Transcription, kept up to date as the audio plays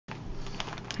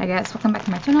Hi guys, welcome back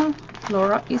to my channel.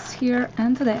 Laura is here,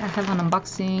 and today I have an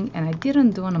unboxing, and I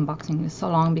didn't do an unboxing in so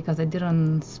long because I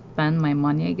didn't spend my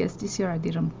money. I guess this year I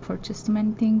didn't purchase too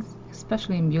many things,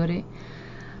 especially in beauty.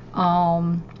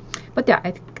 But yeah,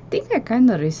 I think I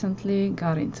kind of recently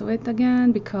got into it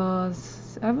again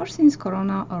because ever since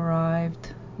Corona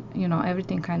arrived, you know,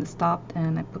 everything kind of stopped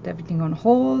and I put everything on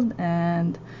hold.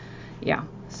 And yeah,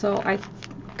 so I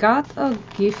got a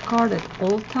gift card at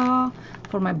Ulta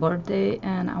for my birthday,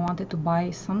 and I wanted to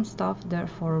buy some stuff there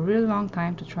for a really long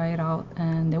time to try it out,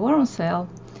 and they were on sale,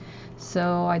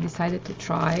 so I decided to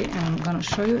try, and I'm gonna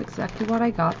show you exactly what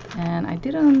I got. And I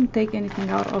didn't take anything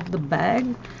out of the bag,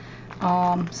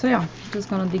 so yeah, just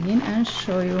gonna dig in and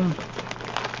show you.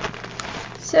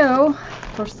 So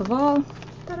first of all,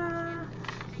 ta-da,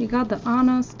 you got the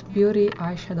Honest Beauty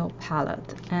eyeshadow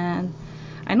palette. And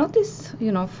I noticed,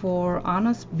 you know, for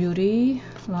Honest Beauty,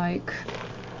 like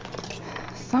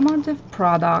some of the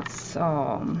products,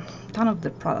 ton of the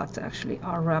products actually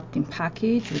are wrapped in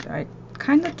package, which I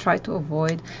kind of try to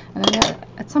avoid. And then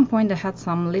at some point they had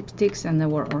some lipsticks and they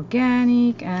were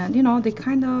organic, and you know, they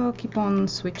kind of keep on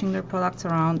switching their products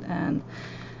around, and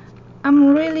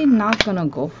I'm really not gonna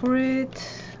go for it.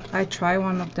 I try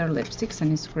one of their lipsticks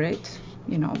and it's great,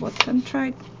 you know, but I'm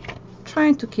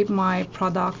trying to keep my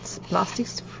products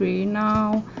plastics free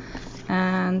now.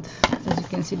 And as you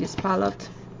can see, this palette,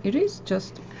 it is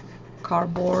just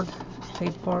cardboard,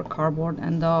 paper, cardboard,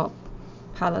 and the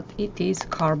palette, it is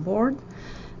cardboard,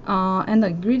 and the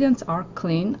ingredients are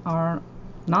clean, are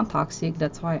non-toxic.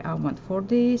 That's why I went for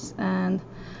this. And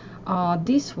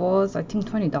this was, I think,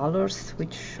 $20,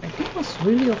 which I think was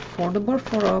really affordable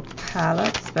for a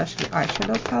palette, especially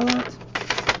eyeshadow palette.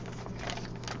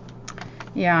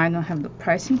 Yeah, I don't have the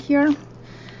pricing here,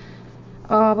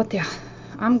 but yeah,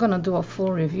 I'm gonna do a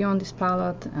full review on this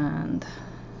palette. And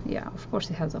yeah, of course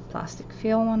it has a plastic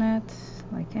film on it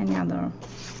like any other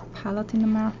palette in the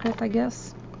market, I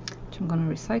guess, which I'm gonna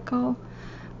recycle.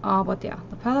 But yeah,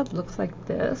 the palette looks like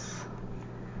this,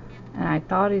 and I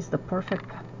thought it's the perfect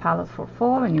palette for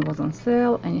fall, and it was on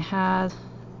sale, and it has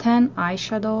 10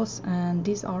 eyeshadows, and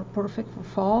these are perfect for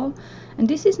fall. And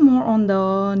this is more on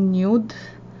the nude,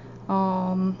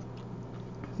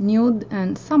 nude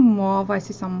and some mauve. I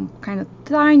see some kind of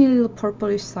tiny little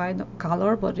purplish side of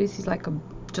color, but this is like a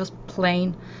just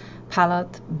plain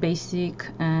palette, basic.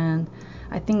 And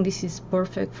I think this is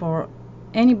perfect for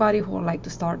anybody who would like to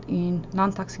start in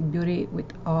non-toxic beauty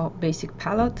with a basic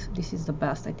palette. This is the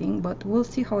best, I think, but we'll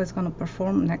see how it's gonna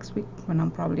perform next week when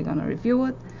I'm probably gonna review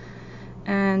it.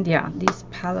 And yeah, this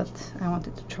palette I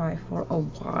wanted to try for a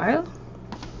while.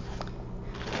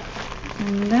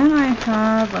 And then I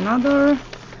have another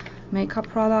makeup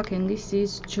product, and this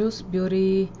is Juice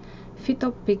Beauty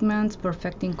Phyto Pigments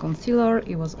Perfecting Concealer.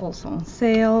 It was also on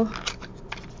sale,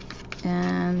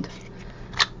 and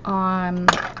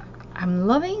I'm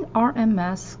loving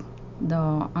RMS,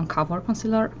 the Uncover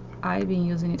concealer. I've been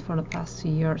using it for the past 2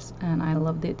 years and I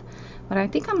loved it, but I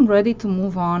think I'm ready to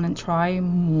move on and try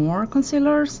more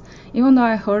concealers. Even though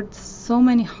I heard so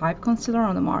many hype concealer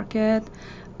on the market,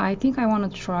 I think I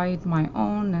want to try it my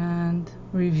own and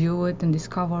review it and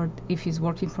discover if it's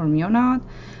working for me or not.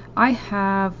 I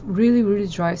have really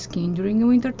dry skin during the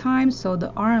winter time, so the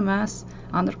RMS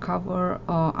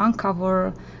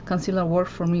Uncover concealer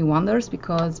worked for me wonders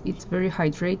because it's very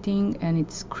hydrating and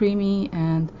it's creamy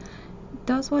and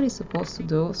does what it's supposed to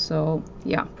do. So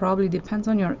yeah, probably depends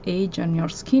on your age and your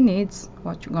skin needs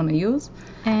what you're gonna use.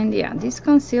 And yeah, this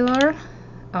concealer,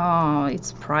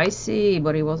 it's pricey,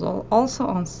 but it was also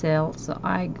on sale, so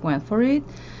I went for it.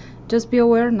 Just be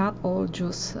aware, not all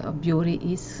Juice Beauty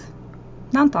is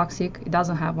non-toxic. It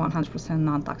doesn't have 100%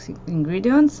 non-toxic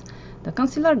ingredients. The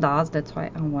concealer does, that's why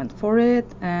I went for it.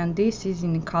 And this is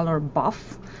in color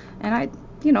Buff, and I,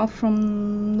 you know,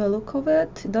 from the look of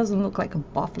it, it doesn't look like a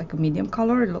buff, like a medium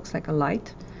color. It looks like a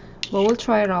light, but we'll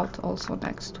try it out also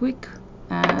next week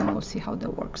and we'll see how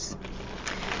that works.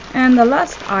 And the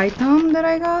last item that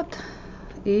I got,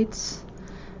 it's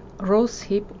rose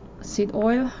hip seed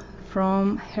oil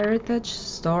from Heritage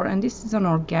Store, and this is an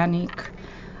organic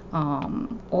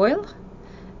oil.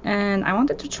 And I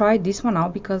wanted to try this one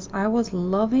out because I was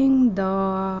loving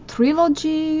the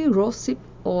Trilogy rosehip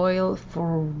oil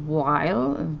for a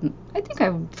while. I think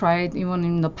I've tried even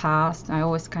in the past. I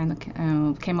always kind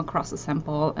of came across a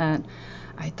sample and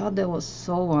I thought that was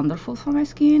so wonderful for my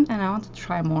skin, and I want to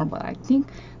try more. But I think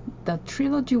the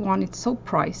Trilogy one, it's so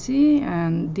pricey,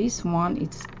 and this one,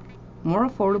 it's more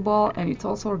affordable and it's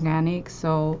also organic.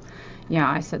 So yeah,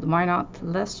 I said, why not,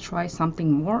 let's try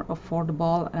something more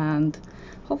affordable and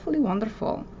hopefully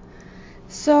wonderful.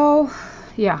 So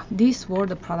yeah, these were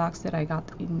the products that I got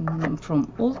from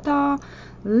Ulta.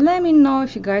 Let me know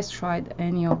if you guys tried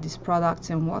any of these products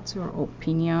and what's your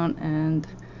opinion, and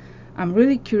I'm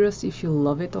really curious if you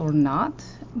love it or not.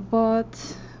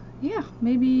 But yeah,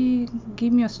 maybe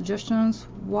give me your suggestions.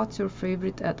 What's your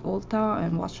favorite at Ulta,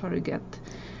 and what should I get,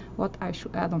 what I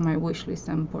should add on my wish list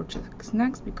and purchase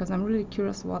next, because I'm really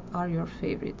curious what are your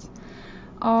favorites.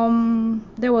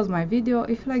 That was my video.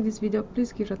 If you like this video,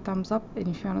 please give it a thumbs up, and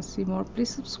if you want to see more, please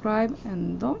subscribe,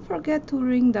 and don't forget to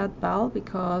ring that bell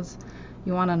because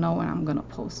you want to know when I'm gonna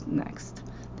post next.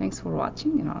 Thanks for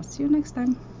watching, and I'll see you next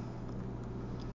time.